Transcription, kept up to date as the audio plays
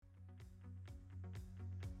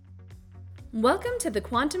Welcome to the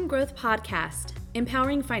Quantum Growth Podcast,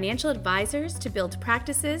 empowering financial advisors to build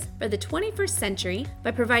practices for the 21st century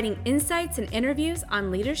by providing insights and interviews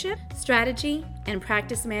on leadership, strategy, and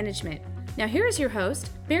practice management. Now here is your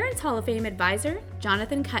host, Barron's Hall of Fame advisor,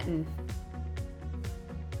 Jonathan Kuttin.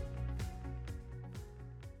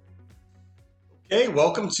 Hey,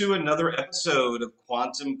 welcome to another episode of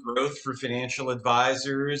Quantum Growth for Financial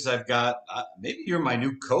Advisors. I've got, maybe you're my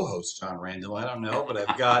new co-host, John Randall, I don't know, but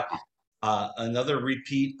I've got another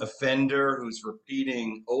repeat offender who's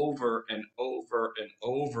repeating over and over and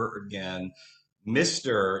over again,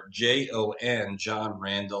 Mr. Jon, John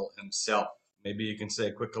Randall himself. Maybe you can say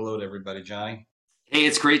a quick hello to everybody, Johnny. Hey,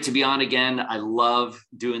 it's great to be on again. I love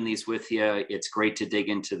doing these with you. It's great to dig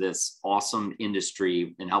into this awesome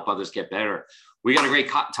industry and help others get better. We got a great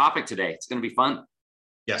topic today. It's going to be fun.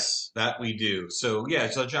 Yes, that we do. So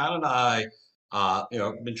John and I, I've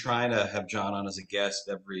been trying to have John on as a guest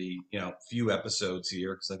every, few episodes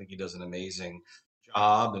here because I think he does an amazing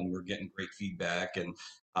job and we're getting great feedback. And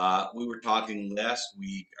we were talking last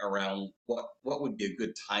week around what would be a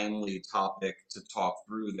good timely topic to talk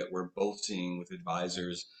through that we're both seeing with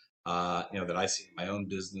advisors, that I see in my own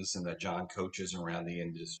business and that John coaches around the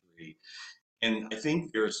industry. And I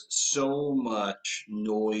think there's so much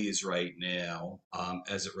noise right now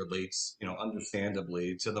as it relates,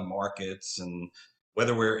 understandably to the markets and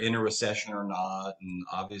whether we're in a recession or not. And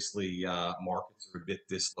obviously, markets are a bit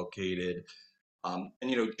dislocated.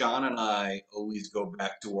 John and I always go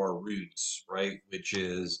back to our roots, right? Which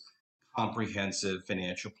is comprehensive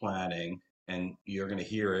financial planning. And you're going to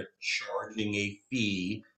hear it, charging a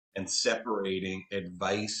fee and separating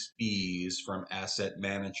advice fees from asset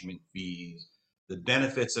management fees, the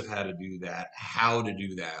benefits of how to do that,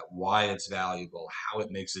 why it's valuable, how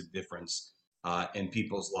it makes a difference in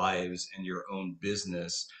people's lives and your own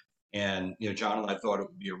business. And, John and I thought it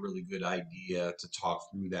would be a really good idea to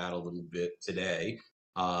talk through that a little bit today,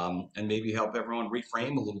 and maybe help everyone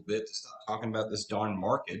reframe a little bit to stop talking about this darn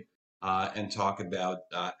market and talk about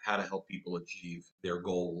how to help people achieve their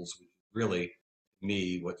goals, which is really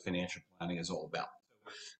what financial planning is all about.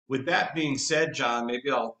 With that being said, John,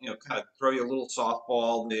 maybe I'll kind of throw you a little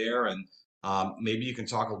softball there, and maybe you can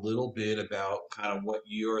talk a little bit about kind of what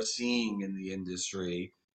you're seeing in the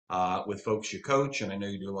industry with folks you coach, and I know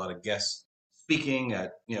you do a lot of guest speaking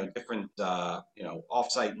at different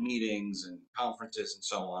offsite meetings and conferences and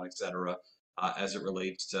so on, et cetera, as it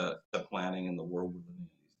relates to planning in the world we live in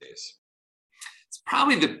these days. It's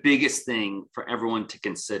probably the biggest thing for everyone to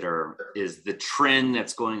consider is the trend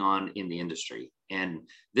that's going on in the industry. And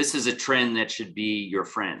this is a trend that should be your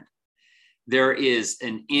friend. There is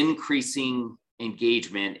an increasing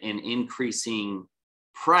engagement and increasing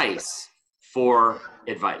price for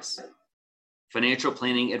advice. Financial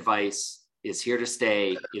planning advice is here to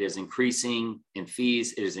stay. It is increasing in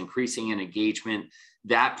fees. It is increasing in engagement.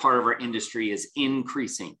 That part of our industry is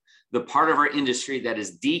increasing. The part of our industry that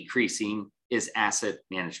is decreasing is asset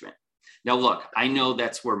management. Now, look, I know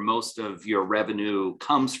that's where most of your revenue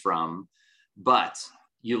comes from, but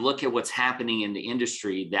you look at what's happening in the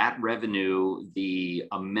industry, that revenue, the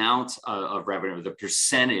amount of revenue, the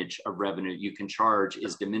percentage of revenue you can charge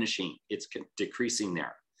is diminishing. It's decreasing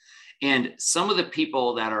there. And some of the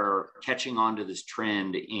people that are catching on to this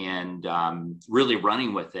trend and really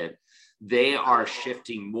running with it, they are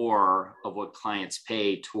shifting more of what clients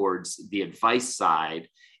pay towards the advice side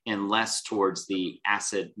and less towards the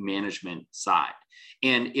asset management side.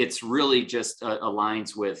 And it's really just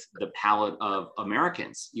aligns with the palette of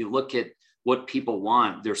Americans. You look at what people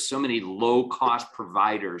want. There's so many low cost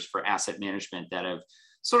providers for asset management that have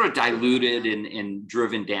sort of diluted and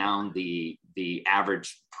driven down the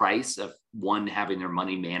average price of one having their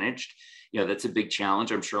money managed. That's a big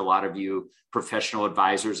challenge. I'm sure a lot of you professional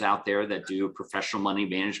advisors out there that do professional money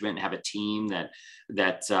management have a team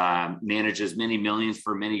that manages many millions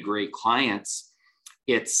for many great clients.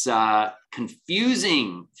 It's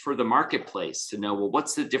confusing for the marketplace to know, well,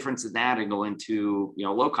 what's the difference in that and go into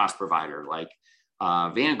low cost provider like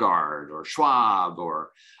Vanguard or Schwab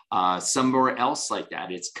or somewhere else like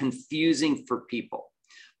that. It's confusing for people.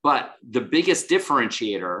 But the biggest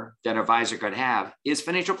differentiator that an advisor could have is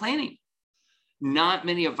financial planning. Not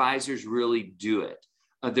many advisors really do it.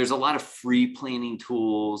 There's a lot of free planning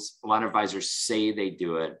tools. A lot of advisors say they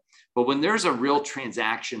do it. But when there's a real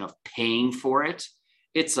transaction of paying for it,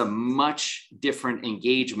 it's a much different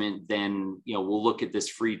engagement than, we'll look at this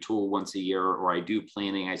free tool once a year, or I do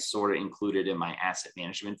planning, I sort of include it in my asset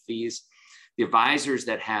management fees. The advisors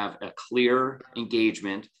that have a clear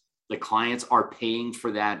engagement, the clients are paying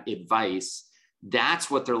for that advice, that's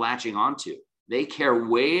what they're latching onto. They care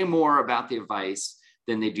way more about the advice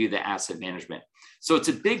than they do the asset management. So it's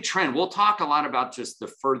a big trend. We'll talk a lot about just the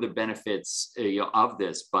further benefits of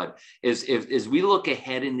this, but as we look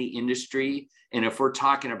ahead in the industry, and if we're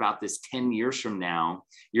talking about this 10 years from now,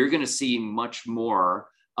 you're going to see much more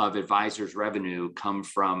of advisors' revenue come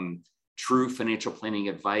from true financial planning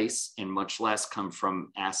advice and much less come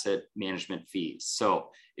from asset management fees. So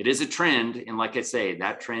it is a trend. And like I say,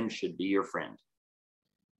 that trend should be your friend.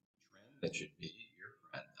 That should be your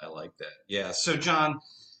friend. I like that. Yeah. So John,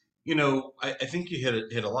 I think you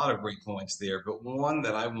hit a lot of great points there, but one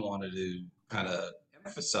that I wanted to kind of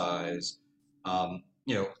emphasize,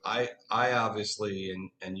 I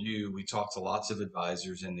obviously and you, we talk to lots of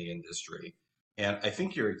advisors in the industry, and I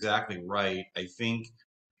think you're exactly right. I think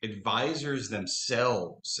advisors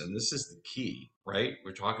themselves, and this is the key, right?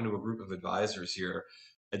 We're talking to a group of advisors here.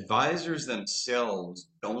 Advisors themselves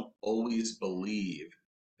don't always believe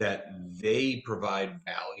that they provide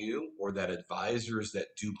value or that advisors that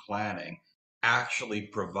do planning actually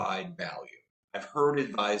provide value. I've heard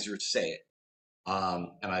advisors say it,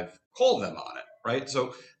 and I've called them on it, right?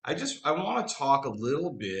 So I want to talk a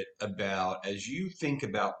little bit about, as you think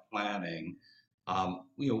about planning,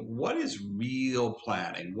 what is real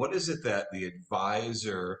planning? What is it that the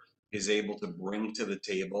advisor is able to bring to the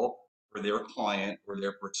table for their client or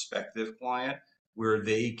their prospective client, where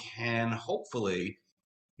they can hopefully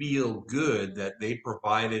feel good that they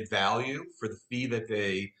provided value for the fee that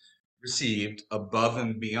they received above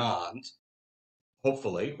and beyond,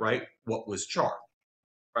 hopefully, right, what was charged,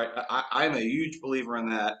 right? I'm a huge believer in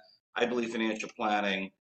that. I believe financial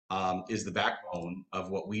planning is the backbone of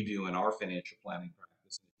what we do in our financial planning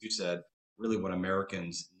practice. As you said, really what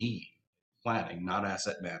Americans need, planning, not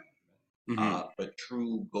asset management, but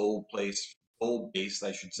true goal-based,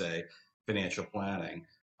 I should say, financial planning.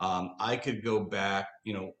 I could go back,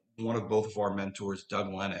 one of both of our mentors,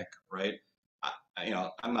 Doug Lennox, right?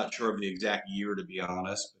 I'm not sure of the exact year, to be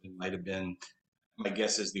honest, but it might have been, my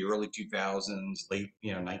guess is the early 2000s, late,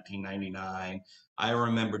 1999. I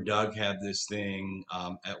remember Doug had this thing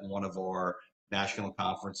at one of our national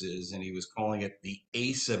conferences, and he was calling it the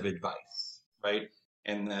ACE of advice, right?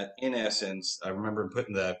 And that, in essence, I remember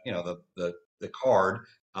putting the card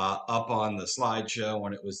up on the slideshow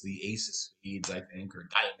when it was the ACE of Speeds, I think, or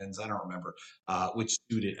Diamonds. I don't remember which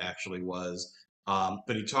suit it actually was.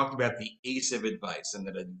 But he talked about the ACE of advice, and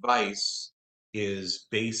that advice is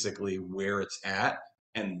basically where it's at,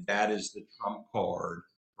 and that is the trump card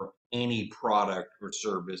for any product or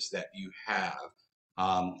service that you have.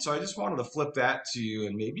 So I just wanted to flip that to you,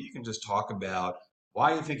 and maybe you can just talk about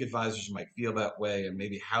why you think advisors might feel that way, and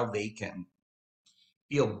maybe how they can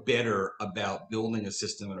feel better about building a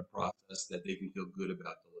system and a process that they can feel good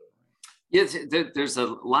about delivering. Yes, there's a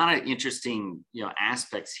lot of interesting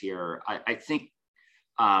aspects here. I think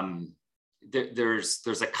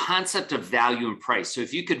there's a concept of value and price. So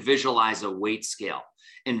if you could visualize a weight scale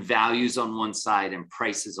and values on one side and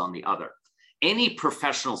prices on the other, any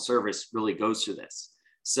professional service really goes through this.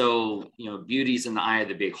 So beauty's in the eye of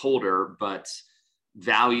the beholder, but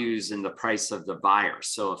values in the price of the buyer.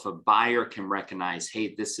 So if a buyer can recognize,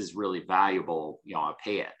 hey, this is really valuable, I'll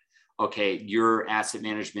pay it. Okay, your asset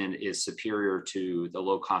management is superior to the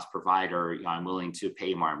low-cost provider. I'm willing to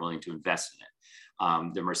pay more. I'm willing to invest in it.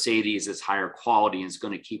 The Mercedes is higher quality and is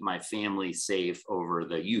going to keep my family safe over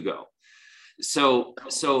the Yugo. So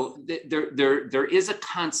there is a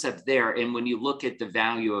concept there. And when you look at the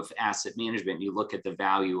value of asset management, you look at the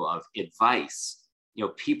value of advice,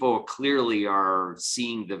 people clearly are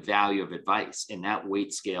seeing the value of advice, and that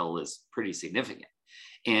weight scale is pretty significant.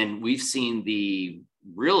 And we've seen the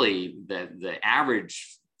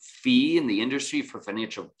average fee in the industry for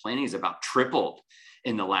financial planning is about tripled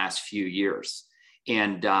in the last few years.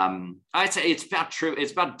 And I'd say it's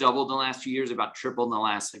about doubled in the last few years, about tripled in the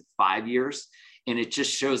last 5 years. And it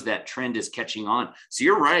just shows that trend is catching on. So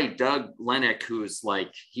you're right, Doug Lennox,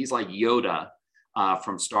 he's like Yoda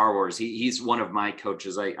from Star Wars. He's one of my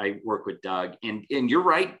coaches. I work with Doug. And you're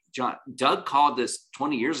right, John. Doug called this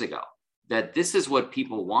 20 years ago, that this is what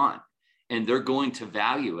people want and they're going to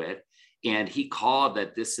value it. And he called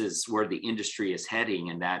that this is where the industry is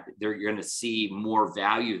heading, and that they're going to see more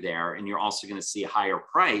value there. And you're also going to see a higher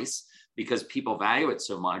price because people value it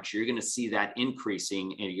so much. You're going to see that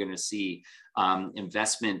increasing, and you're going to see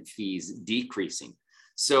investment fees decreasing.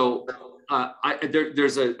 So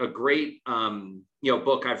there's a great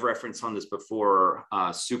book I've referenced on this before,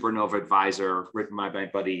 Supernova Advisor, written by my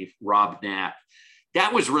buddy Rob Knapp.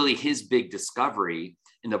 That was really his big discovery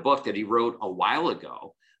in the book that he wrote a while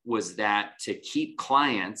ago, was that to keep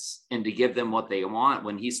clients and to give them what they want.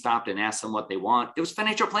 When he stopped and asked them what they want, it was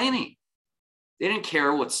financial planning. They didn't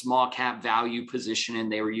care what small cap value positioning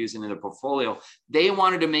they were using in the portfolio. They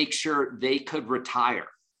wanted to make sure they could retire,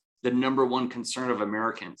 the number one concern of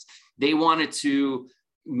Americans. They wanted to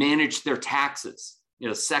manage their taxes,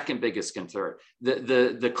 second biggest concern.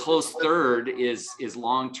 The close third is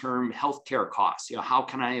long-term healthcare costs. How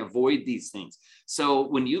can I avoid these things? So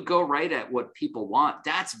when you go right at what people want,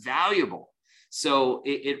 that's valuable. So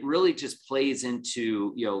it really just plays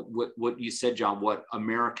into, what you said, John, what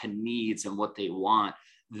America needs and what they want.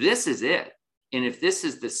 This is it. And if this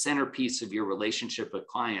is the centerpiece of your relationship with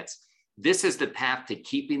clients, this is the path to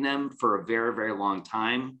keeping them for a very, very long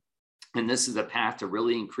time. And this is the path to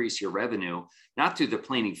really increase your revenue, not through the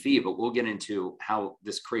planning fee, but we'll get into how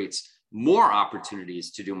this creates more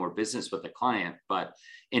opportunities to do more business with the client. But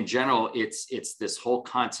in general, it's this whole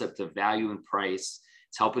concept of value and price.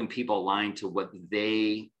 It's helping people align to what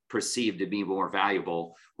they perceive to be more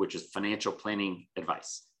valuable, which is financial planning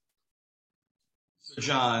advice. So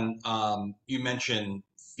John, you mentioned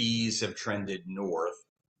fees have trended north,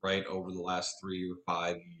 right, over the last 3 or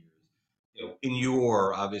 5 years.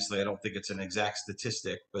 Obviously, I don't think it's an exact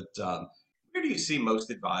statistic, but where do you see most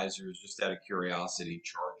advisors, just out of curiosity,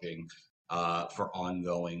 charging for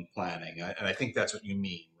ongoing planning? And I think that's what you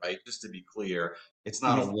mean, right? Just to be clear, it's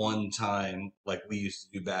not a one-time, like we used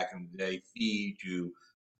to do back in the day, fee to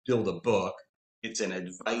build a book. It's an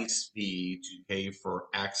advice fee to pay for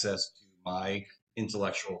access to my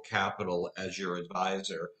intellectual capital as your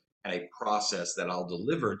advisor, and a process that I'll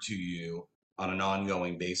deliver to you on an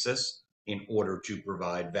ongoing basis in order to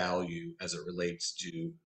provide value as it relates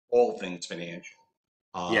to all things financial.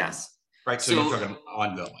 Yes. Right. So you're talking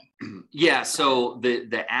ongoing. Yeah. So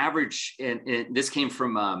the average, and this came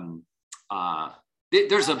from,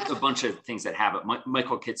 there's a bunch of things that have it.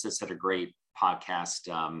 Michael Kitces had a great podcast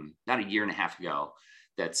about a year and a half ago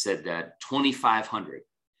that said that 2,500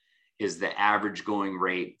 is the average going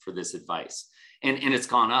rate for this advice. And it's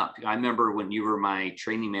gone up. I remember when you were my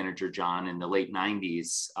training manager, John, in the late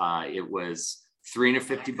 90s, it was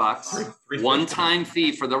 $350, one-time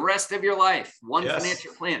fee for the rest of your life,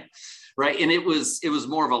 financial plan, right? And it was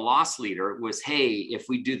more of a loss leader. It was, hey, if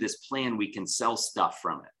we do this plan, we can sell stuff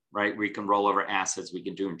from it, right? We can roll over assets, we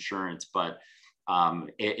can do insurance. But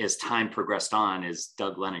as time progressed on, as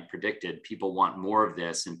Doug Lennox predicted, people want more of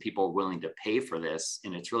this and people are willing to pay for this.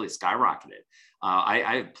 And it's really skyrocketed.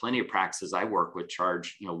 I have plenty of practices I work with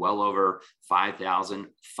charge, well over 5,000,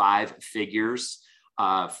 5 figures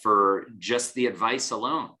for just the advice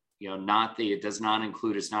alone. It does not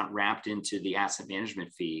include, it's not wrapped into the asset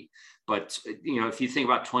management fee. But, if you think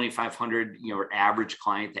about 2,500, average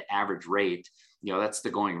client, the average rate, that's the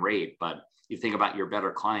going rate. But you think about your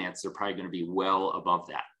better clients, they're probably going to be well above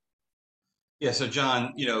that. Yeah. So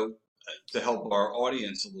John, to help our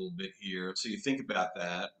audience a little bit here. So you think about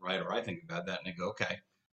that, right? Or I think about that and I go, okay,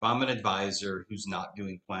 if I'm an advisor who's not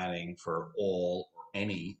doing planning for all or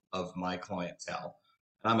any of my clientele,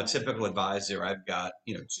 and I'm a typical advisor, I've got,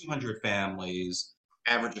 200 families,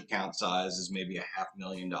 average account size is maybe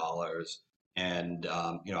 $500,000. And,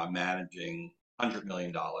 I'm managing $100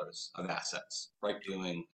 million of assets, right?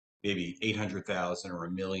 Doing maybe 800,000 or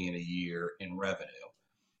 $1 million a year in revenue.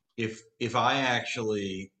 If I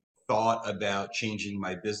actually thought about changing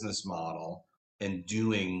my business model and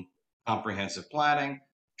doing comprehensive planning,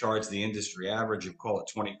 charge the industry average of, call it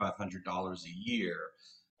 $2,500 a year,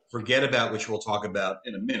 forget about, which we'll talk about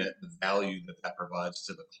in a minute, the value that provides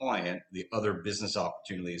to the client, the other business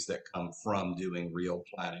opportunities that come from doing real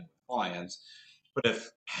planning with clients. But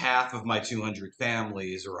if half of my 200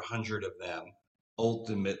 families or 100 of them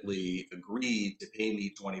ultimately agreed to pay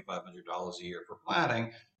me $2,500 a year for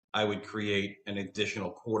planning, I would create an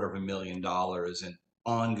additional $250,000 in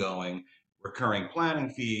ongoing recurring planning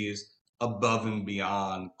fees above and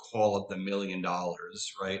beyond, call it the $1 million,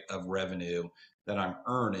 right, of revenue that I'm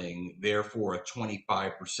earning, therefore a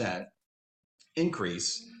 25%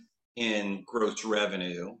 increase in gross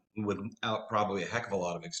revenue without probably a heck of a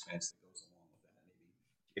lot of expense that goes along with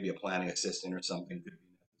that. Maybe a planning assistant or something could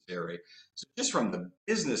be necessary. So just from the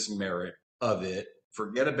business merit of it,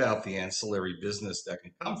 forget about the ancillary business that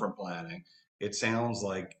can come from planning. It sounds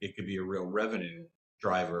like it could be a real revenue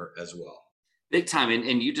driver as well. Big time.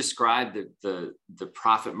 And you described the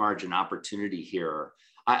profit margin opportunity here.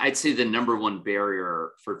 I'd say the number one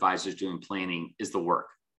barrier for advisors doing planning is the work.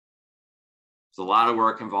 There's a lot of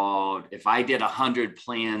work involved. If I did 100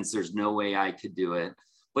 plans, there's no way I could do it.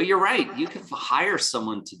 But you're right. You could hire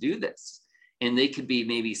someone to do this. And they could be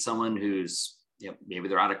maybe someone who's maybe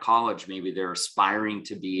they're out of college, maybe they're aspiring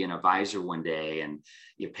to be an advisor one day, and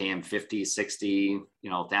you pay them 50, 60,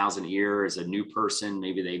 thousand a year as a new person.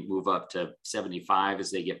 Maybe they move up to 75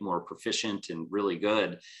 as they get more proficient and really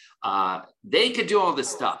good. They could do all this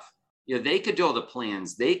stuff. They could do all the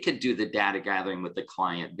plans. They could do the data gathering with the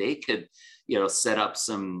client. They could, set up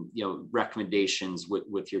some, recommendations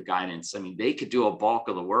with your guidance. I mean, they could do a bulk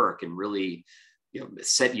of the work and really,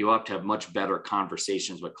 set you up to have much better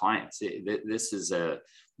conversations with clients. This is a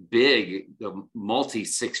big multi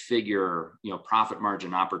six-figure, profit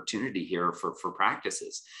margin opportunity here for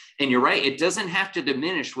practices. And you're right, it doesn't have to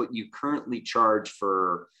diminish what you currently charge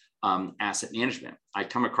for asset management. I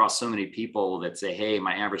come across so many people that say, hey,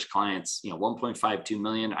 my average client's 1.52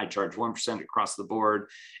 million. I charge 1% across the board,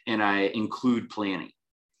 and I include planning.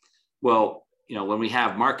 Well, when we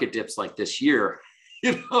have market dips like this year,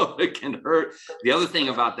 it can hurt. The other thing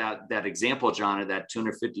about that example, John, of that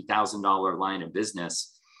 $250,000 line of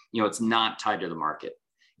business, it's not tied to the market.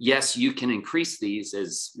 Yes, you can increase these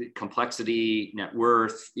as complexity, net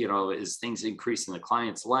worth, as things increase in the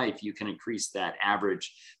client's life, you can increase that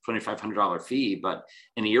average $2,500 fee. But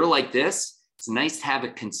in a year like this, it's nice to have a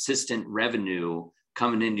consistent revenue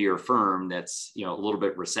coming into your firm that's, a little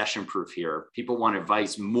bit recession proof here. People want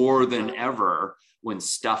advice more than ever when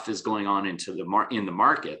stuff is going on in the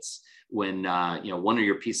markets. When one of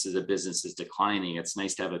your pieces of business is declining, it's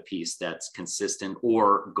nice to have a piece that's consistent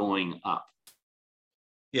or going up.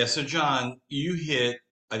 Yeah. So John, you hit,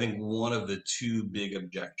 I think, one of the two big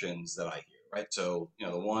objections that I hear, right? So,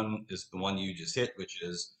 the one is the one you just hit, which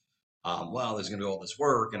is, well, there's going to be all this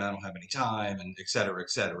work and I don't have any time, and et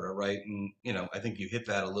cetera, right? And, I think you hit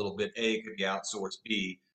that a little bit. A, it could be outsourced.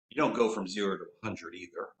 B, you don't go from 0 to 100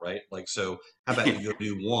 either, right? Like, so how about you go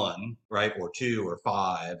do 1, right? Or 2 or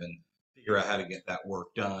 5 and figure out how to get that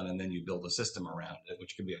work done. And then you build a system around it,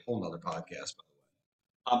 which could be a whole nother podcast, by the way.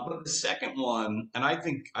 But the second one, and I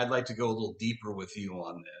think I'd like to go a little deeper with you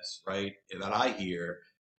on this, right? That I hear,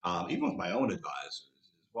 even with my own advisors,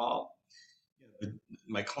 is, well,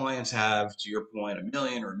 my clients have, to your point, $1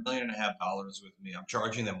 million or $1.5 million with me. I'm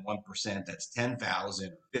charging them 1%. That's 10,000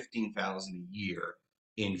 or 15,000 a year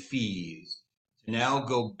in fees. To now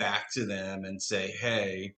go back to them and say,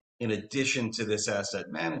 hey, in addition to this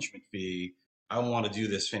asset management fee, I want to do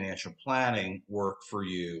this financial planning work for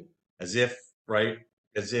you, as if, right,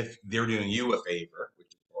 as if they're doing you a favor, which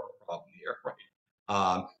is part of the problem here,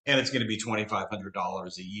 right? And it's going to be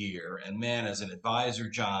 $2,500 a year. And man, as an advisor,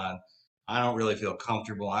 John, I don't really feel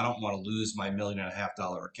comfortable. I don't want to lose my $1.5 million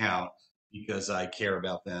account because I care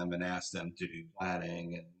about them and ask them to do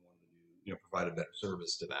planning and want to provide a better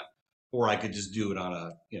service to them. Or I could just do it on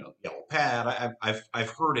a yellow pad. I've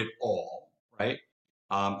heard it all, right?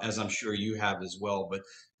 As I'm sure you have as well. But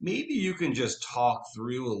maybe you can just talk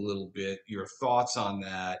through a little bit your thoughts on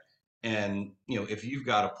that, and if you've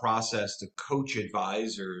got a process to coach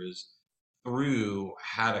advisors through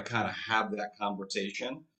how to kind of have that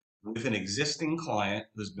conversation with an existing client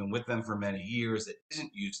who's been with them for many years that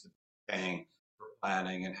isn't used to paying for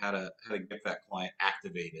planning, and how to get that client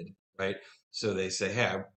activated, right? So they say,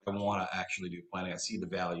 hey, I want to actually do planning. I see the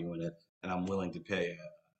value in it, and I'm willing to pay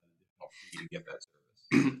a fee to get that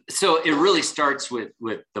service. So it really starts with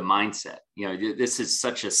the mindset. This is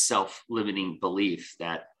such a self-limiting belief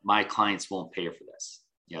that my clients won't pay for this.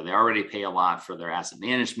 They already pay a lot for their asset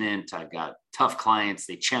management. I've got tough clients.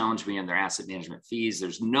 They challenge me on their asset management fees.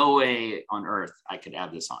 There's no way on earth I could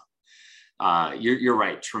add this on. You're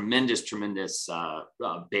right. Tremendous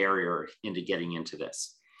barrier into getting into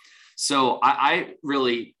this. So I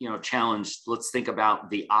really, challenged, let's think about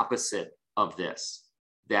the opposite of this,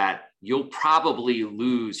 that you'll probably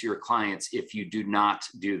lose your clients if you do not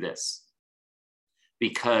do this,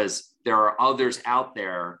 because there are others out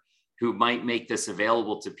there who might make this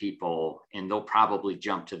available to people, and they'll probably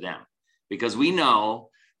jump to them, because we know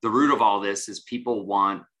the root of all this is people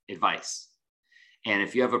want advice. And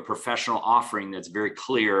if you have a professional offering that's very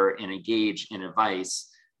clear and engaged in advice,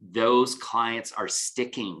 those clients are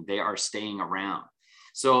sticking, they are staying around.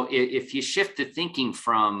 So if you shift the thinking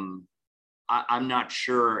from, I'm not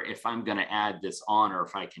sure if I'm going to add this on or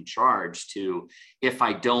if I can charge, to, if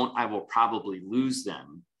I don't, I will probably lose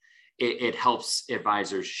them, it helps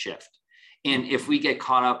advisors shift. And if we get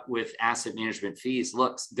caught up with asset management fees,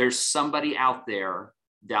 look, there's somebody out there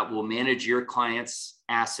that will manage your clients'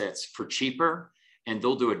 assets for cheaper, and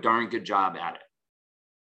they'll do a darn good job at it.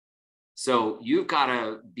 So you've got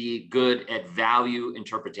to be good at value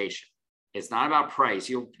interpretation. It's not about price.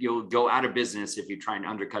 You'll go out of business if you try and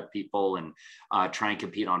undercut people and try and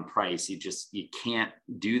compete on price. You can't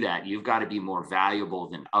do that. You've got to be more valuable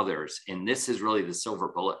than others. And this is really the silver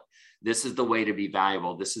bullet. This is the way to be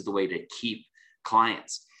valuable. This is the way to keep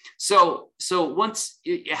clients. So once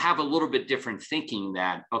you have a little bit different thinking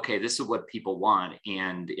that, okay, this is what people want,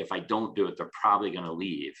 and if I don't do it, they're probably going to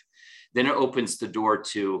leave, then it opens the door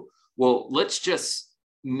to, well, let's just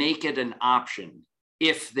make it an option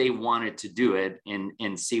if they wanted to do it,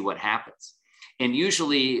 and see what happens. And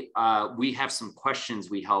usually we have some questions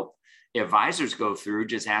we help advisors go through,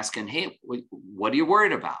 just asking, hey, what are you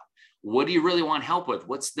worried about? What do you really want help with?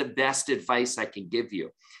 What's the best advice I can give you?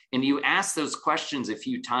 And you ask those questions a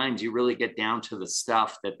few times, you really get down to the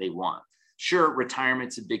stuff that they want. Sure,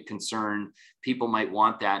 retirement's a big concern. People might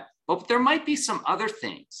want that, but there might be some other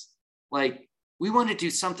things. Like, we want to do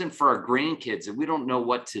something for our grandkids and we don't know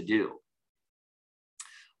what to do.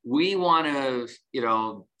 We want to,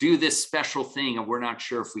 do this special thing and we're not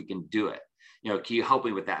sure if we can do it. Can you help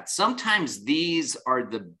me with that? Sometimes these are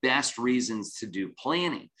the best reasons to do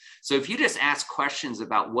planning. So if you just ask questions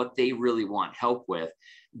about what they really want help with,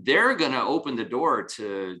 they're going to open the door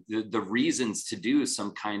to the reasons to do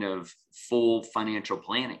some kind of full financial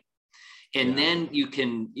planning. And then you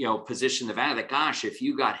can, position the value that, gosh, if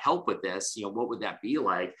you got help with this, what would that be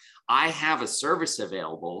like? I have a service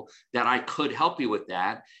available that I could help you with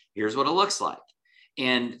that. Here's what it looks like.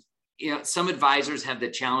 And, some advisors have the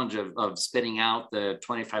challenge of spitting out the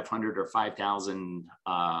 2,500 or 5,000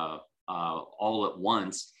 all at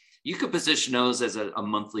once. You could position those as a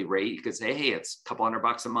monthly rate. You could say, hey, it's a couple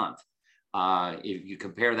 $100 a month. If you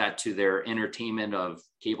compare that to their entertainment of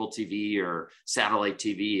cable TV or satellite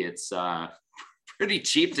TV, it's pretty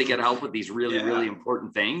cheap to get help with these really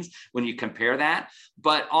important things when you compare that.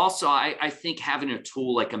 But also, I think having a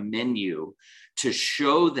tool like a menu to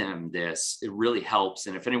show them this, it really helps.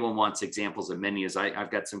 And if anyone wants examples of menus, I've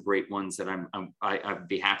got some great ones that I'd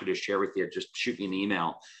be happy to share with you. Just shoot me an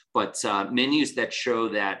email. But menus that show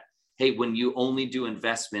that, hey, when you only do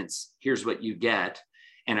investments, here's what you get.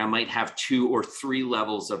 And I might have 2 or 3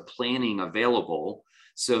 levels of planning available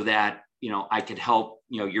so that, I could help,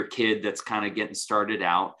 your kid that's kind of getting started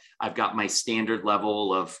out. I've got my standard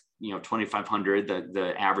level of, 2,500,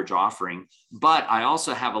 the average offering, but I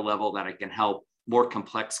also have a level that I can help more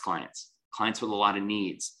complex clients with a lot of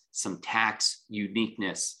needs, some tax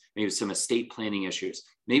uniqueness, maybe some estate planning issues,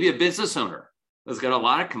 maybe a business owner that's got a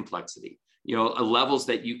lot of complexity, levels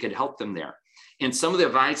that you could help them there. And some of the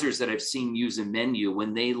advisors that I've seen use a menu,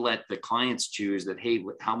 when they let the clients choose that, hey,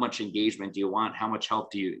 how much engagement do you want? How much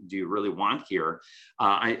help do you really want here?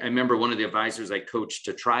 I remember one of the advisors I coached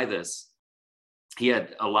to try this. He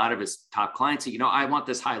had a lot of his top clients say, I want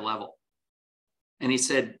this high level. And he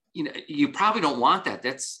said, you probably don't want that.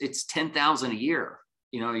 It's 10,000 a year.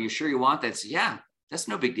 Are you sure you want that? So, yeah, that's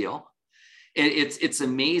no big deal. It's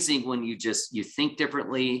amazing when you think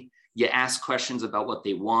differently. You ask questions about what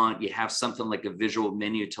they want. You have something like a visual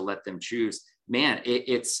menu to let them choose. Man,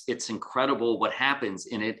 it's incredible what happens.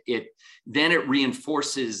 And then it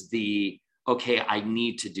reinforces okay, I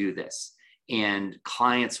need to do this. And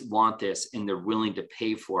clients want this and they're willing to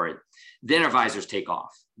pay for it. Then advisors take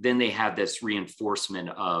off. Then they have this reinforcement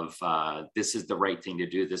of this is the right thing to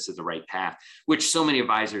do. This is the right path, which so many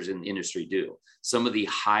advisors in the industry do. Some of the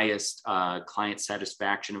highest client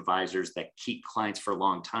satisfaction advisors that keep clients for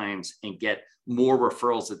long times and get more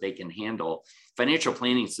referrals that they can handle. Financial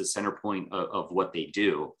planning is the center point of what they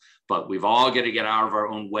do, but we've all got to get out of our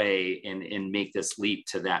own way and make this leap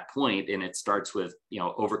to that point. And it starts with,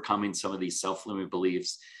 overcoming some of these self-limiting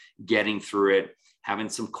beliefs, getting through it, having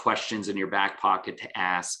some questions in your back pocket to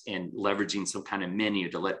ask, and leveraging some kind of menu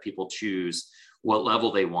to let people choose what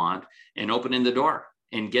level they want, and opening the door.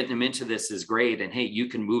 And getting them into this is great. And hey, you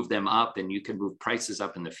can move them up and you can move prices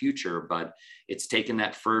up in the future, but it's taking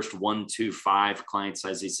that first 1 to 5 clients,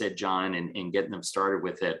 as he said, John, and getting them started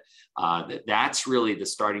with it. That's really the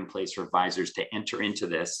starting place for advisors to enter into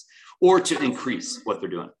this or to increase what they're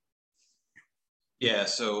doing. Yeah,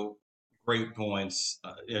 so great points.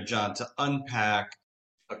 John, to unpack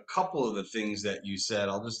a couple of the things that you said,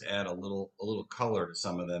 I'll just add a little color to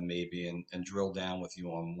some of them maybe, and drill down with you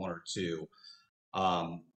on 1 or 2.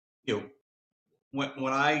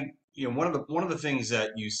 When I, one of the things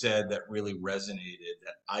that you said that really resonated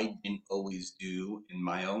that I didn't always do in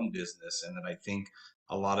my own business, and that I think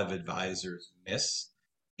a lot of advisors miss,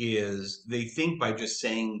 is they think by just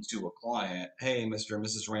saying to a client, hey, Mr. and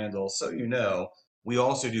Mrs. Randall, so we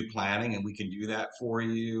also do planning and we can do that for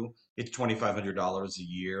you. It's $2,500 a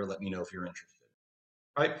year. Let me know if you're interested,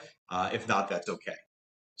 right? If not, that's okay.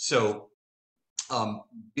 So um,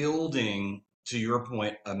 building, to your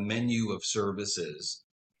point, a menu of services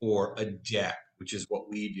or a deck, which is what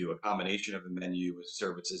we do, a combination of a menu of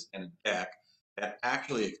services and a deck that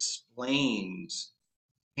actually explains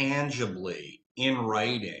tangibly in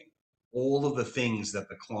writing all of the things that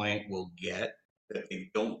the client will get that they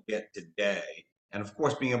don't get today. And of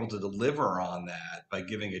course, being able to deliver on that by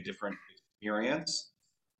giving a different experience,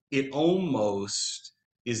 it almost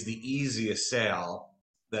is the easiest sale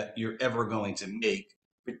that you're ever going to make,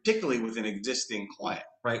 particularly with an existing client,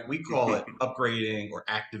 right? We call it upgrading or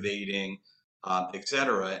activating, et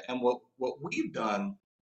cetera. And what we've done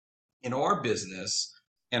in our business,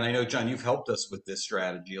 and I know, John, you've helped us with this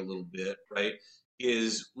strategy a little bit, right?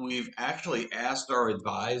 Is we've actually asked our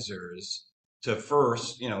advisors to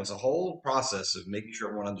first, it's a whole process of making sure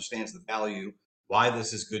everyone understands the value, why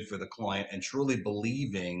this is good for the client, and truly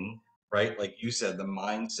believing, right? Like you said, the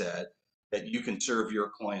mindset that you can serve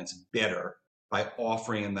your clients better by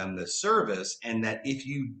offering them this service, and that if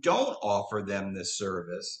you don't offer them this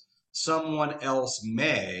service, someone else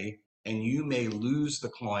may, and you may lose the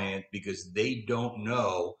client because they don't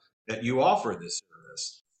know that you offer this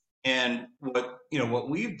service. And what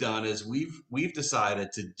we've done is we've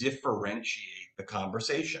decided to differentiate the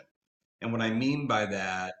conversation. And what I mean by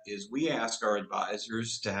that is we ask our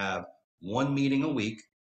advisors to have one meeting a week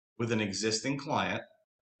with an existing client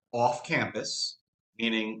off campus,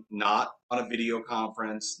 meaning not on a video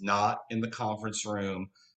conference, not in the conference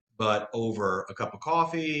room, but over a cup of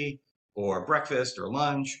coffee or breakfast or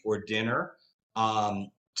lunch or dinner,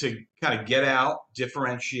 to kind of get out,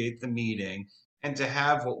 differentiate the meeting, and to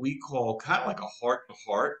have what we call kind of like a heart to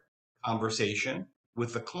heart conversation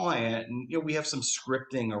with the client. And we have some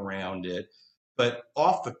scripting around it, but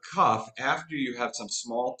off the cuff, after you have some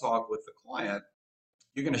small talk with the client,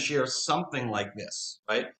 you're going to share something like this,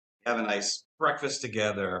 right? Have a nice breakfast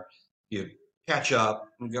together, you catch up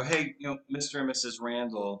and go, hey, Mr. and Mrs.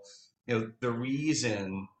 Randall, one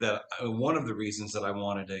of the reasons that I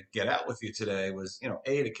wanted to get out with you today was,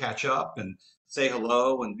 A, to catch up and say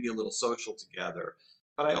hello and be a little social together.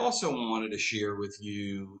 But I also wanted to share with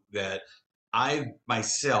you that I've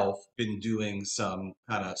myself been doing some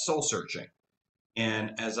kind of soul searching.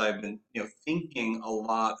 And as I've been, thinking a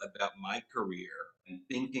lot about my career and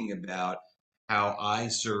thinking about how I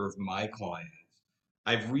serve my clients,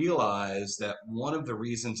 I've realized that one of the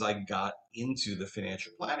reasons I got into the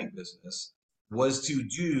financial planning business was to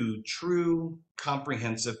do true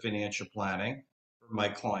comprehensive financial planning for my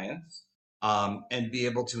clients, and be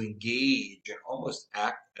able to engage and almost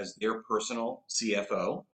act as their personal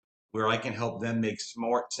CFO, where I can help them make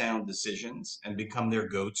smart, sound decisions and become their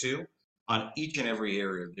go-to on each and every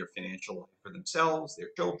area of their financial life for themselves, their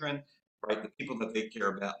children, right? The people that they care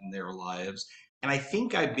about in their lives. And I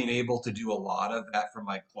think I've been able to do a lot of that for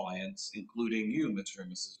my clients, including you, Mr.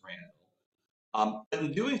 and Mrs. Randall.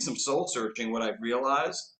 In doing some soul searching, what I've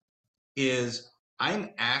realized is I'm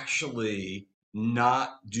actually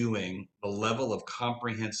not doing the level of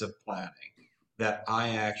comprehensive planning that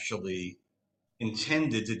I actually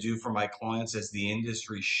intended to do for my clients as the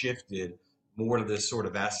industry shifted more to this sort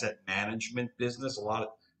of asset management business, a lot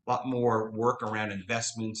more work around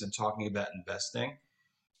investments and talking about investing.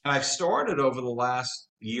 And I've started over the last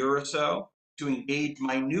year or so to engage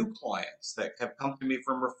my new clients that have come to me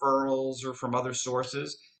from referrals or from other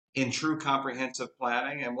sources in true comprehensive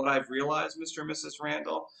planning. And what I've realized, Mr. and Mrs.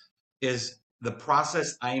 Randall, is the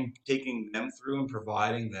process I'm taking them through and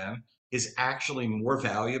providing them is actually more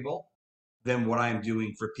valuable than what I'm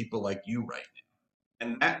doing for people like you right now.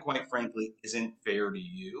 And that, quite frankly, isn't fair to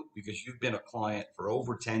you because you've been a client for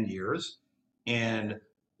over 10 years. And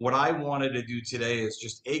what I wanted to do today is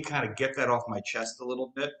just A, kind of get that off my chest a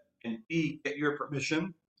little bit, and B, get your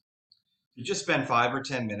permission to just spend 5 or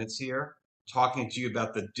 10 minutes here talking to you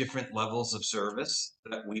about the different levels of service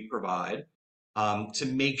that we provide, to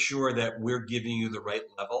make sure that we're giving you the right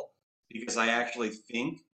level, because I actually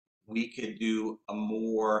think we could do a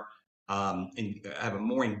more and have a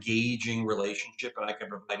more engaging relationship, and I can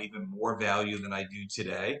provide even more value than I do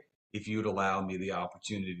today if you'd allow me the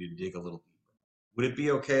opportunity to dig a little deeper. Would it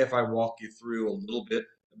be okay if I walk you through a little bit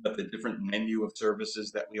about the different menu of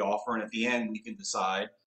services that we offer? And at the end, we can decide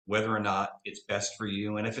whether or not it's best for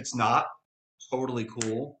you. And if it's not, totally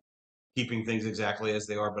cool, keeping things exactly as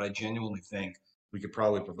they are. But I genuinely think we could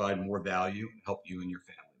probably provide more value and help you and your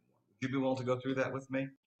family more. Would you be willing to go through that with me?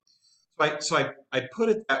 So I put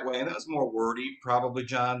it that way, and that was more wordy, probably,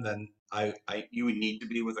 John, than you would need to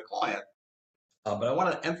be with a client. But I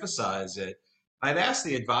want to emphasize it. I'd ask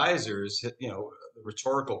the advisors, the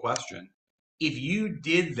rhetorical question: if you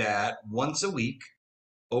did that once a week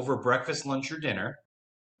over breakfast, lunch, or dinner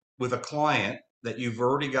with a client that you've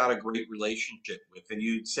already got a great relationship with, and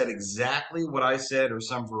you said exactly what I said or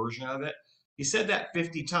some version of it, he said that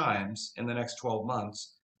 50 times in the next 12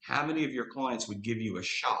 months, how many of your clients would give you a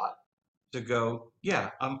shot to go, yeah,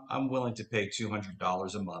 I'm willing to pay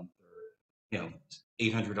 $200 a month, or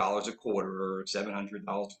 $800 a quarter, or $700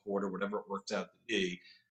 a quarter, whatever it works out to be,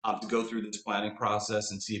 to go through this planning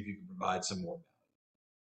process and see if you can provide some more.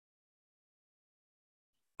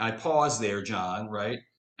 I pause there, John, right?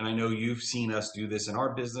 And I know you've seen us do this in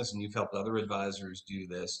our business and you've helped other advisors do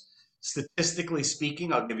this. Statistically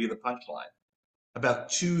speaking, I'll give you the punchline. About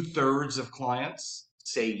 2/3 of clients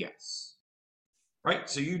say yes, right?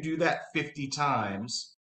 So you do that 50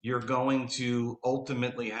 times, you're going to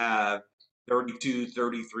ultimately have 32,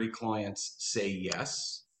 33 clients say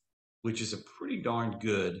yes, which is a pretty darn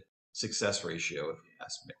good success ratio, if you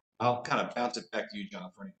ask me. I'll kind of bounce it back to you,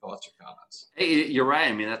 John, for any thoughts or comments. Hey, you're right.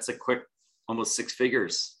 I mean, that's a quick, almost 6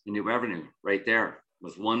 figures in new revenue right there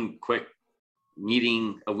with one quick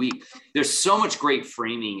meeting a week. There's so much great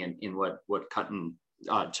framing in what Cutton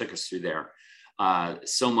took us through there.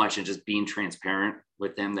 So much, and just being transparent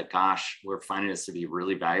with them that, gosh, we're finding this to be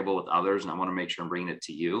really valuable with others, and I want to make sure I'm bringing it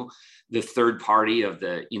to you. The third party of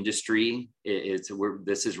the industry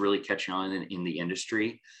this is really catching on in the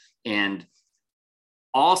industry. And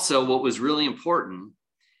also, what was really important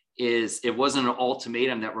is it wasn't an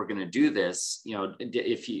ultimatum that we're going to do this.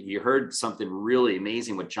 If you heard something really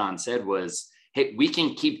amazing, what John said was, hey, we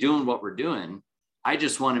can keep doing what we're doing. I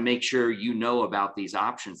just want to make sure you know about these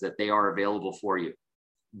options, that they are available for you.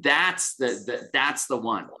 That's the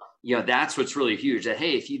one. That's what's really huge. That,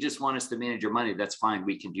 hey, if you just want us to manage your money, that's fine.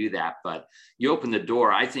 We can do that. But you open the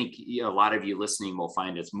door. I think a lot of you listening will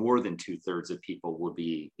find it's more than 2/3 of people will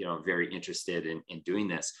be very interested in doing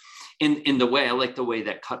this. In the way, I like the way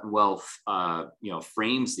that Cutton Wealth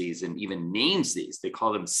frames these and even names these. They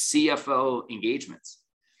call them CFO engagements.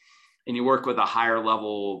 And you work with a higher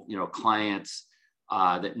level client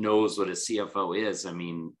that knows what a CFO is. I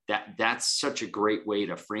mean, that's such a great way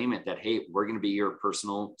to frame it, that, hey, we're going to be your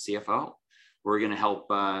personal CFO. We're going to help,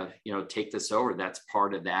 take this over. That's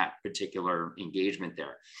part of that particular engagement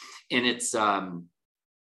there. And it's an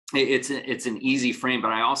easy frame,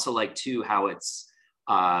 but I also like too, how it's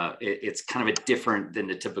kind of a different than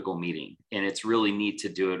the typical meeting. And it's really neat to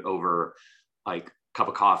do it over like a cup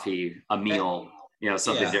of coffee, a meal,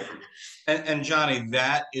 something different. And Johnny,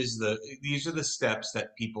 these are the steps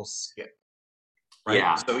that people skip, right?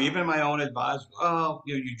 Yeah. So even my own advisor,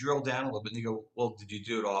 you drill down a little bit and you go, well, did you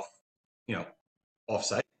do it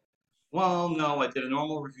off-site? Well, no, I did a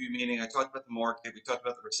normal review meeting. I talked about the market. We talked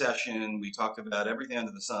about the recession. We talked about everything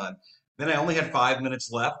under the sun. Then I only had 5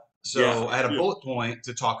 minutes left. So I had a bullet point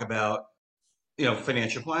to talk about,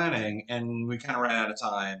 financial planning, and we kind of ran out of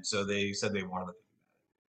time. So they said they wanted to.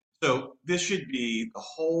 So this should be the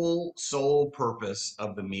whole sole purpose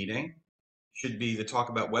of the meeting, should be to talk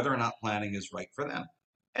about whether or not planning is right for them.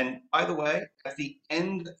 And by the way, at the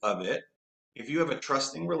end of it, if you have a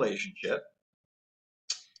trusting relationship,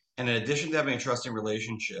 and in addition to having a trusting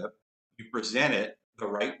relationship, you present it the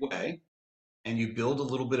right way, and you build a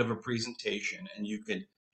little bit of a presentation, and you can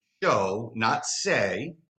show, not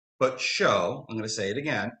say, but show, I'm going to say it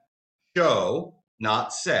again, show,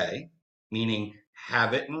 not say, meaning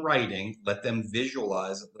have it in writing, let them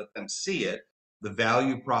visualize it, let them see it, the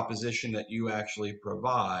value proposition that you actually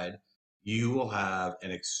provide, you will have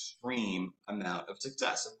an extreme amount of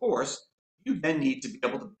success. Of course, you then need to be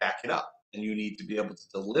able to back it up, and you need to be able to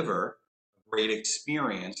deliver a great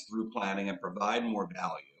experience through planning and provide more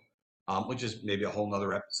value, which is maybe a whole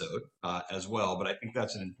nother episode as well, but I think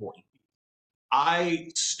that's an important piece.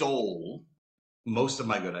 I stole most of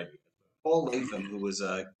my good ideas. Paul Latham, who was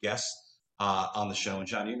a guest on the show, and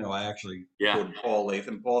John, I actually quoted Paul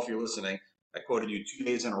Latham. Paul, if you're listening, I quoted you 2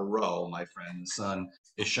 days in a row, my friend. The sun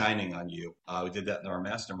is shining on you. We did that in our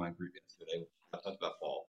mastermind group yesterday. I talked about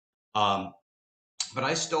Paul. But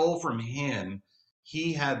I stole from him.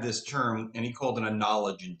 He had this term, and he called it a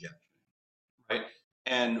knowledge injection, right?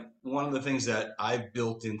 And one of the things that I've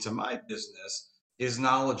built into my business is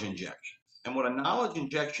knowledge injection. And what a knowledge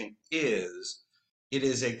injection is, it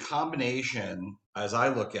is a combination, as I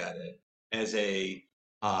look at it, as a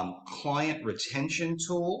client retention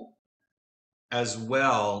tool, as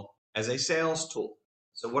well as a sales tool.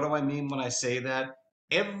 So what do I mean when I say that?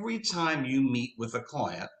 Every time you meet with a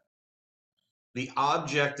client, the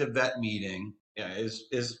object of that meeting is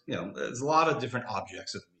there's a lot of different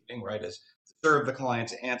objects of the meeting, right? Is to serve the client,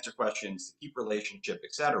 to answer questions, to keep relationship,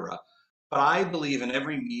 etc. But I believe in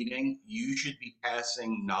every meeting, you should be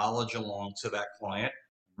passing knowledge along to that client,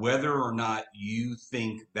 whether or not you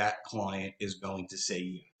think that client is going to say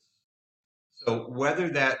yes. So whether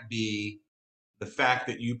that be the fact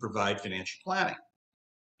that you provide financial planning,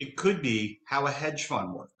 it could be how a hedge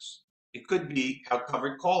fund works. It could be how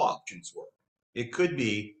covered call options work. It could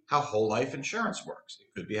be how whole life insurance works.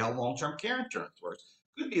 It could be how long-term care insurance works.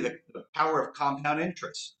 It could be the power of compound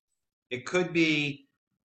interest. It could be,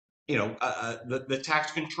 the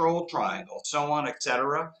tax control triangle, so on, et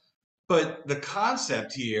cetera. But the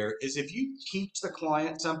concept here is if you teach the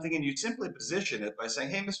client something and you simply position it by saying,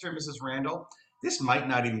 hey, Mr. and Mrs. Randall, this might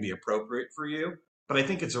not even be appropriate for you, but I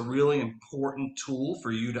think it's a really important tool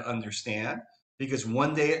for you to understand because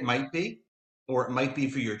one day it might be, or it might be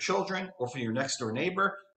for your children, or for your next door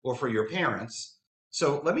neighbor, or for your parents.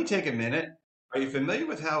 So let me take a minute. Are you familiar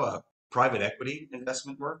with how a private equity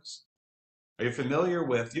investment works? Are you familiar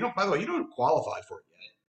with, by the way, you don't qualify for it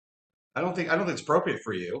yet. I don't think it's appropriate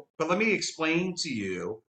for you, but let me explain to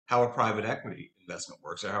you how a private equity investment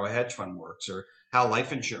works or how a hedge fund works or how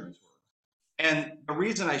life insurance works. And the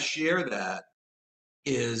reason I share that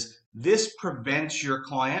is this prevents your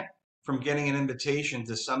client from getting an invitation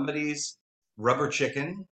to somebody's rubber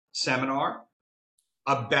chicken seminar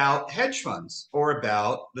about hedge funds or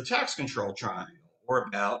about the tax control triangle or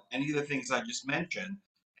about any of the things I just mentioned.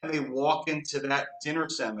 And they walk into that dinner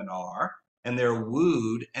seminar and they're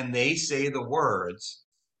wooed and they say the words,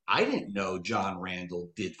 I didn't know John Randall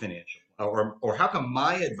did financial, or how come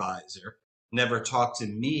my advisor never talked to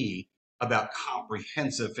me about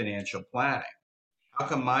comprehensive financial planning? How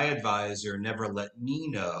come my advisor never let me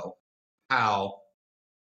know how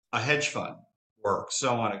a hedge fund works,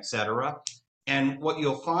 so on, et cetera? And what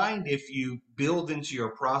you'll find if you build into your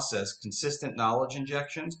process consistent knowledge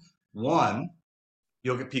injections, one,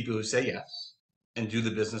 you'll get people who say yes and do the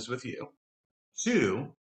business with you.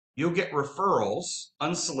 Two, you'll get referrals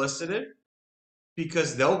unsolicited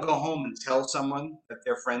because they'll go home and tell someone that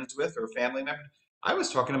they're friends with or a family member. I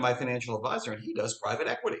was talking to my financial advisor and he does private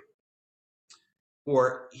equity.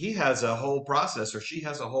 Or he has a whole process or she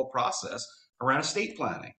has a whole process around estate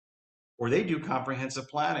planning, or they do comprehensive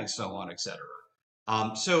planning, so on, et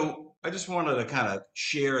cetera. So I just wanted to kind of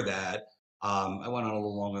share that. I went on a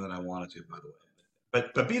little longer than I wanted to, by the way.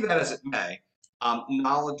 But be that as it may,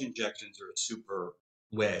 knowledge injections are a super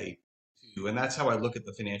way to, and that's how I look at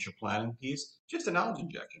the financial planning piece. Just a knowledge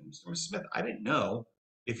injection. Mr. Smith, I didn't know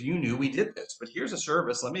if you knew we did this, but here's a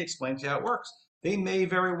service. Let me explain to you how it works. They may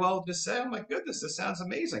very well just say, oh my goodness, this sounds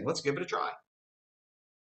amazing. Let's give it a try.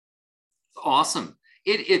 Awesome.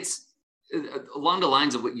 It's along the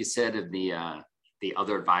lines of what you said of the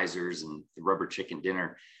other advisors and the rubber chicken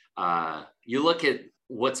dinner. You look at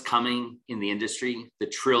what's coming in the industry, the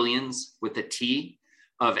trillions with a T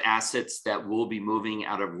of assets that will be moving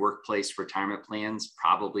out of workplace retirement plans,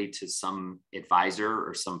 probably to some advisor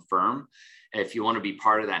or some firm. If you want to be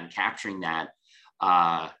part of that and capturing that,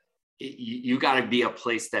 you got to be a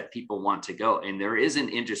place that people want to go. And there is an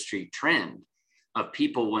industry trend of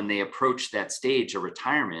people when they approach that stage of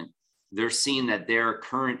retirement, they're seeing that their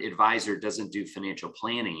current advisor doesn't do financial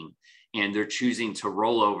planning and they're choosing to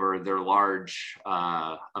roll over their large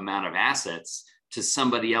amount of assets to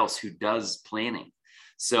somebody else who does planning.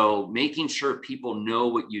 So making sure people know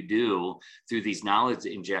what you do through these knowledge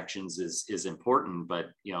injections is important, but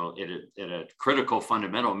at a critical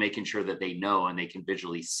fundamental, making sure that they know and they can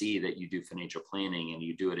visually see that you do financial planning and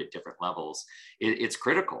you do it at different levels, it's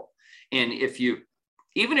critical. And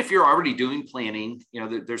even if you're already doing planning,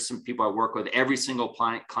 there's some people I work with, every single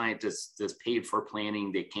client that's paid for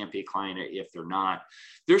planning, they can't be a client if they're not.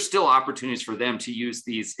 There's still opportunities for them to use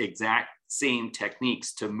these exact same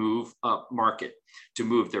techniques to move up market, to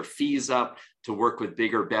move their fees up, to work with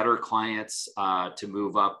bigger, better clients, to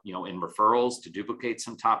move up, in referrals, to duplicate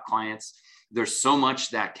some top clients. There's so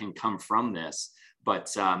much that can come from this.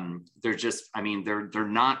 But they're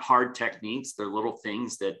not hard techniques. They're little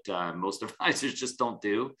things that most advisors just don't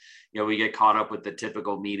do. We get caught up with the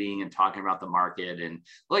typical meeting and talking about the market, and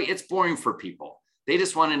it's boring for people. They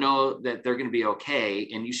just want to know that they're going to be okay,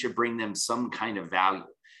 and you should bring them some kind of value.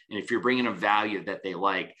 And if you're bringing a value that they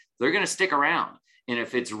like, they're going to stick around. And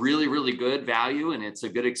if it's really, really good value and it's a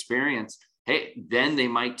good experience, hey, then they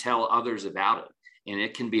might tell others about it. And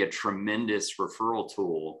it can be a tremendous referral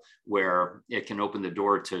tool where it can open the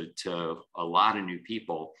door to a lot of new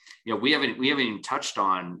people. We haven't even touched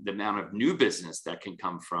on the amount of new business that can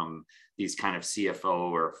come from these kind of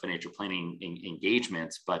CFO or financial planning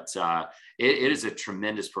engagements, but it is a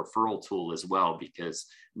tremendous referral tool as well, because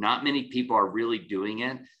not many people are really doing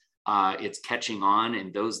it. It's catching on,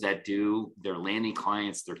 and those that do, they're landing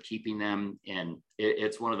clients, they're keeping them, and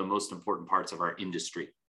it's one of the most important parts of our industry.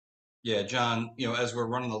 Yeah, John, as we're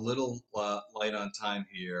running a little light on time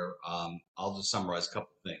here, I'll just summarize a couple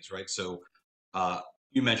of things, right? So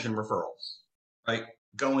You mentioned referrals, right?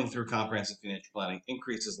 Going through comprehensive financial planning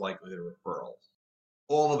increases likelihood of referrals.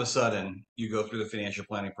 All of a sudden, you go through the financial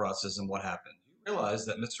planning process, and what happens? You realize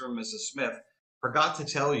that Mr. and Mrs. Smith forgot to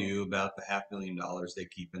tell you about the $500,000 they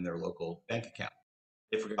keep in their local bank account.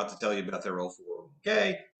 They forgot to tell you about their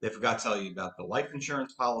 401k. They forgot to tell you about the life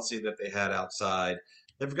insurance policy that they had outside.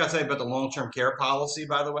 They forgot to tell you about the long-term care policy,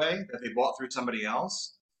 by the way, that they bought through somebody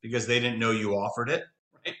else because they didn't know you offered it,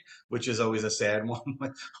 right? Which is always a sad one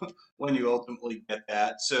when you ultimately get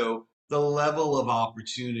that. So the level of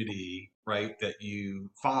opportunity, right, that you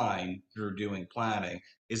find through doing planning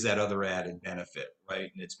is that other added benefit,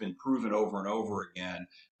 right? And it's been proven over and over again.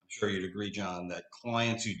 I'm sure you'd agree, John, that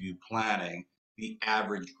clients who do planning, the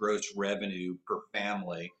average gross revenue per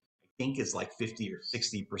family, I think is like 50 or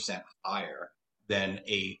 60% higher than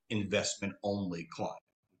a investment only client.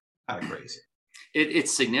 Kind of crazy.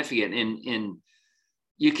 It's significant, and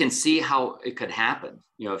you can see how it could happen.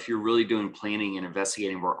 If you're really doing planning and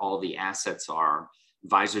investigating where all the assets are,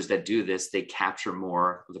 advisors that do this, they capture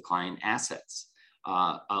more of the client assets.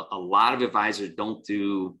 A lot of advisors don't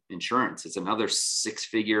do insurance. It's another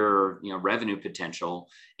six-figure, revenue potential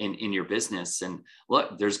in your business. And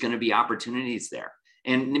look, there's going to be opportunities there,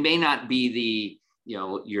 and it may not be the,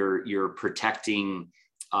 you're protecting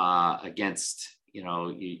against,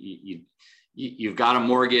 you've got a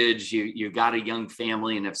mortgage, you've got a young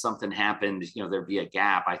family, and if something happened, there'd be a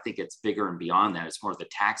gap. I think it's bigger and beyond that. It's more the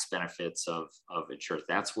tax benefits of insurance.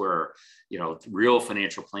 That's where, real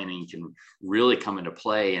financial planning can really come into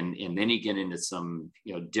play. And then you get into some,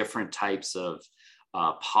 different types of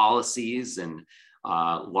policies and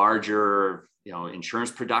larger,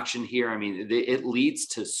 insurance production here. I mean, it leads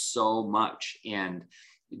to so much. And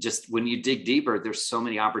just when you dig deeper, there's so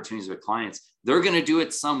many opportunities with clients. They're going to do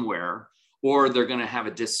it somewhere, or they're going to have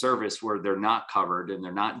a disservice where they're not covered and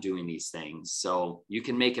they're not doing these things. So you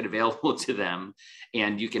can make it available to them,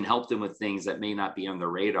 and you can help them with things that may not be on their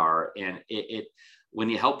radar. And when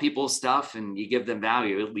you help people stuff and you give them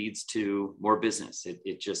value, it leads to more business.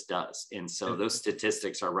 It just does. And so those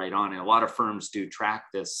statistics are right on. And a lot of firms do track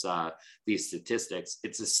these statistics.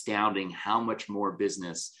 It's astounding how much more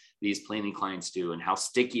business these planning clients do and how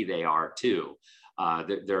sticky they are too.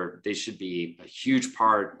 They should be a huge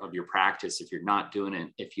part of your practice if you're not doing it.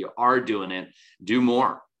 If you are doing it, do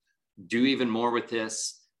more. Do even more with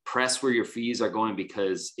this. Press where your fees are going,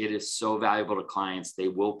 because it is so valuable to clients. They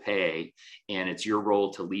will pay, and it's your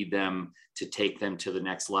role to lead them, to take them to the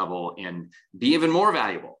next level and be even more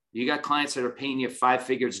valuable. You got clients that are paying you 5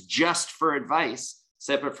 figures just for advice,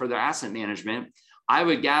 separate for their asset management. I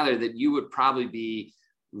would gather that you would probably be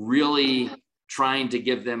really trying to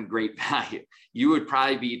give them great value. You would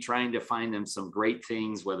probably be trying to find them some great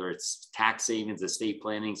things, whether it's tax savings, estate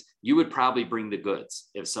plannings. You would probably bring the goods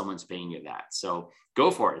if someone's paying you that. So go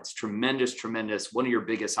for it. It's tremendous, tremendous. One of your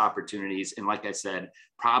biggest opportunities. And like I said,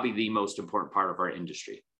 probably the most important part of our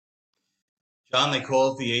industry. John, they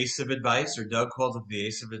call it the ace of advice, or Doug called it the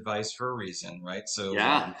ace of advice for a reason, right? So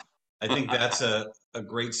yeah. I think that's a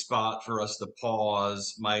great spot for us to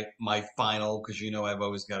pause. My final, because I've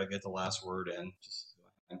always got to get the last word in, just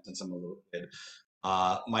since I'm a little kid.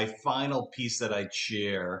 My final piece that I'd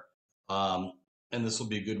share, and this will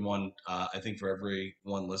be a good one, I think, for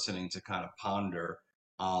everyone listening to kind of ponder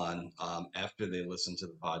on after they listen to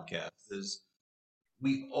the podcast, is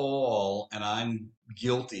we all, and I'm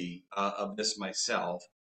guilty of this myself,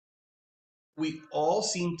 we all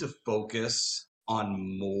seem to focus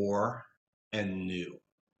on more and new,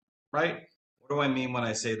 right? What do I mean when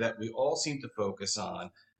I say that? We all seem to focus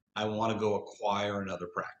on, I want to go acquire another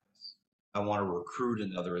practice. I want to recruit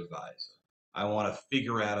another advisor. I want to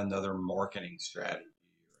figure out another marketing strategy,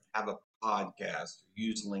 or have a podcast, or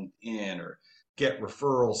use LinkedIn, or get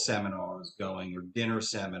referral seminars going, or dinner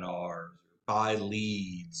seminars, or buy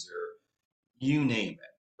leads, or you name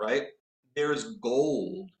it, right? There's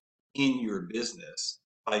gold in your business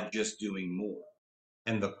by just doing more.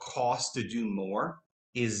 And the cost to do more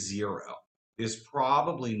is zero. There's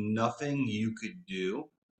probably nothing you could do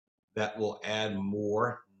that will add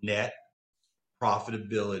more net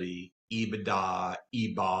profitability, EBITDA,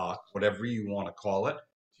 EBOC, whatever you want to call it,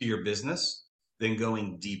 to your business than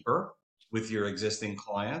going deeper with your existing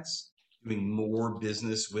clients, doing more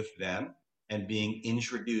business with them, and being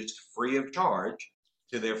introduced free of charge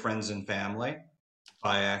to their friends and family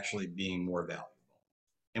by actually being more valuable.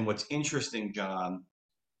 And what's interesting, John,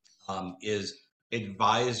 is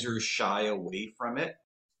advisors shy away from it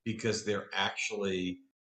because they're actually,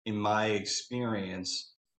 in my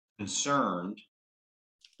experience, concerned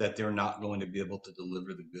that they're not going to be able to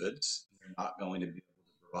deliver the goods. They're not going to be able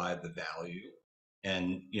to provide the value.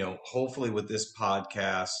 And, hopefully with this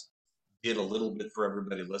podcast, did a little bit for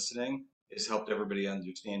everybody listening, has helped everybody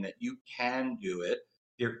understand that you can do it.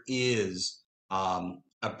 There is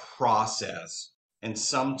a process. And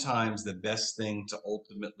sometimes the best thing to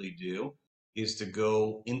ultimately do is to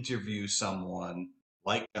go interview someone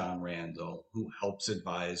like John Randall, who helps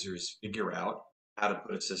advisors figure out how to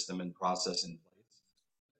put a system and process in place,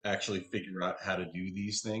 actually figure out how to do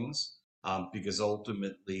these things. Because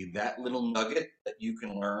ultimately, that little nugget that you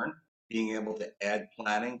can learn, being able to add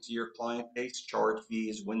planning to your client base, charge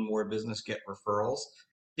fees, win more business, get referrals,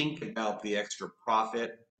 think about the extra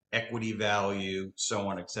profit, equity value, so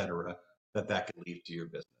on, et cetera, that could lead to your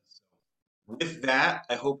business. With that,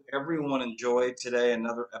 I hope everyone enjoyed today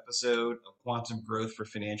another episode of Quantum Growth for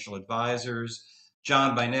Financial Advisors.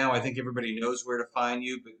 John, by now, I think everybody knows where to find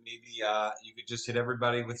you, but maybe you could just hit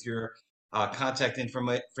everybody with your contact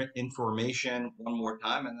information one more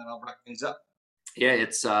time, and then I'll wrap things up. Yeah,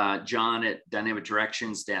 it's John at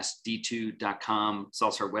dynamicdirections-d2.com. It's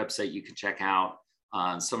also our website you can check out.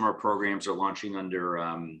 Some of our programs are launching under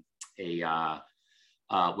a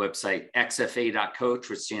website, XFA.coach,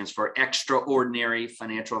 which stands for Extraordinary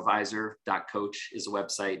Financial Advisor.coach is a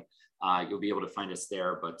website. You'll be able to find us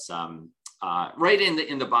there. But right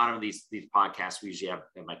in the bottom of these podcasts, we usually have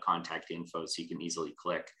my contact info, so you can easily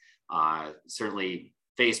click. Certainly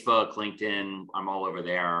Facebook, LinkedIn, I'm all over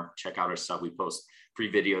there. Check out our stuff. We post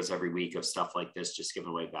free videos every week of stuff like this, just giving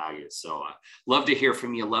away value. So love to hear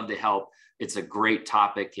from you. Love to help. It's a great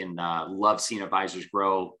topic, and love seeing advisors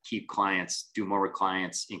grow, keep clients, do more with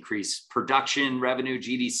clients, increase production, revenue,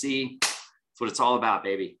 GDC. That's what it's all about,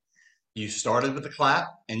 baby. You started with a clap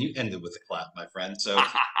and you ended with a clap, my friend. So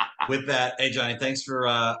with that, hey, Johnny, thanks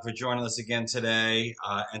for joining us again today.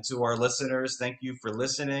 And to our listeners, thank you for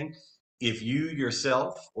listening. If you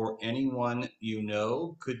yourself or anyone you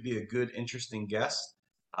know could be a good, interesting guest,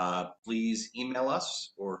 please email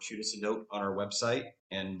us or shoot us a note on our website.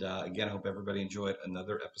 And again, I hope everybody enjoyed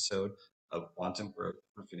another episode of Quantum Growth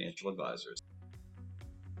for Financial Advisors.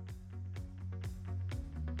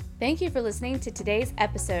 Thank you for listening to today's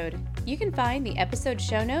episode. You can find the episode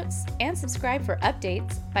show notes and subscribe for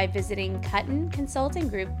updates by visiting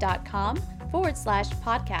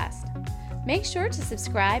cuttonconsultinggroup.com/podcast. Make sure to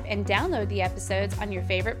subscribe and download the episodes on your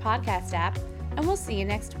favorite podcast app, and we'll see you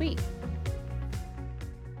next week.